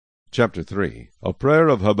Chapter 3. A prayer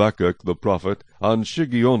of Habakkuk the prophet on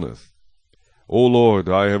Shigionoth. O Lord,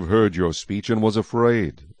 I have heard your speech and was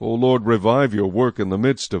afraid. O Lord, revive your work in the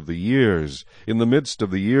midst of the years. In the midst of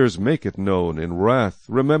the years make it known. In wrath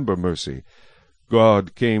remember mercy.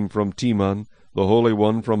 God came from Teman, the Holy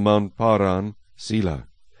One from Mount Paran, Selah.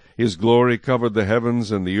 His glory covered the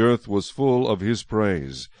heavens, and the earth was full of his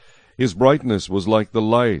praise. His brightness was like the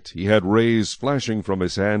light. He had rays flashing from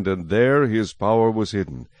his hand, and there his power was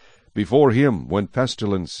hidden. Before him went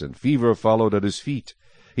pestilence, and fever followed at his feet.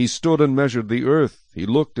 He stood and measured the earth. He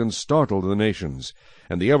looked and startled the nations.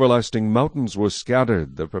 And the everlasting mountains were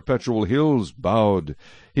scattered. The perpetual hills bowed.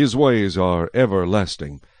 His ways are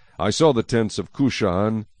everlasting. I saw the tents of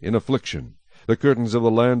Cushan in affliction. The curtains of the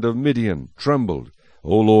land of Midian trembled.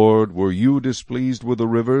 O Lord, were you displeased with the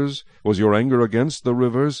rivers? Was your anger against the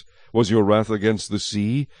rivers? Was your wrath against the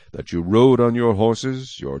sea, that you rode on your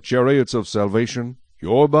horses, your chariots of salvation?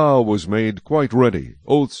 Your bow was made quite ready.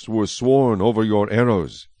 Oaths were sworn over your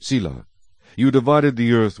arrows. Selah. You divided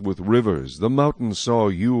the earth with rivers. The mountains saw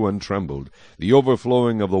you and trembled. The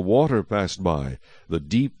overflowing of the water passed by. The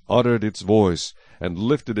deep uttered its voice, and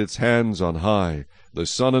lifted its hands on high. The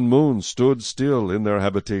sun and moon stood still in their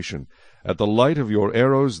habitation. At the light of your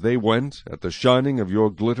arrows they went, at the shining of your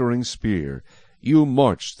glittering spear. You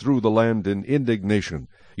marched through the land in indignation.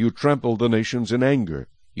 You trampled the nations in anger.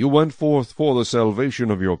 You went forth for the salvation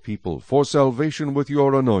of your people, for salvation with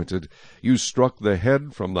your anointed. You struck the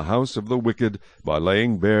head from the house of the wicked, by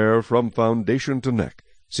laying bare from foundation to neck.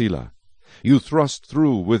 Selah. You thrust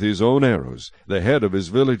through with his own arrows the head of his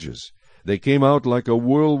villages. They came out like a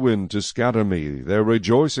whirlwind to scatter me. Their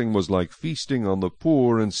rejoicing was like feasting on the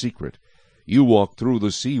poor in secret. You walked through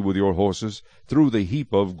the sea with your horses, through the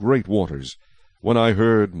heap of great waters. When I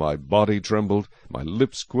heard, my body trembled, my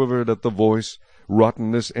lips quivered at the voice.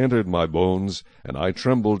 Rottenness entered my bones, and I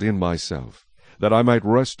trembled in myself, that I might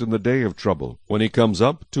rest in the day of trouble. When he comes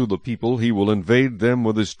up to the people, he will invade them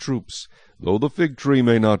with his troops. Though the fig tree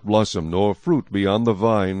may not blossom, nor fruit be on the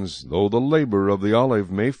vines, though the labor of the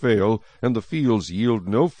olive may fail, and the fields yield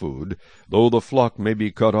no food, though the flock may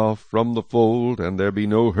be cut off from the fold, and there be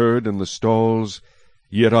no herd in the stalls,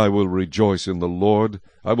 yet I will rejoice in the Lord.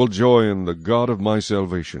 I will joy in the God of my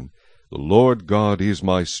salvation. The Lord God is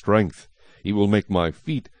my strength. He will make my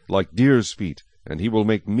feet like deer's feet, and he will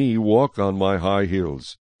make me walk on my high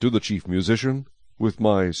hills. To the chief musician, with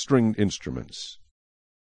my stringed instruments.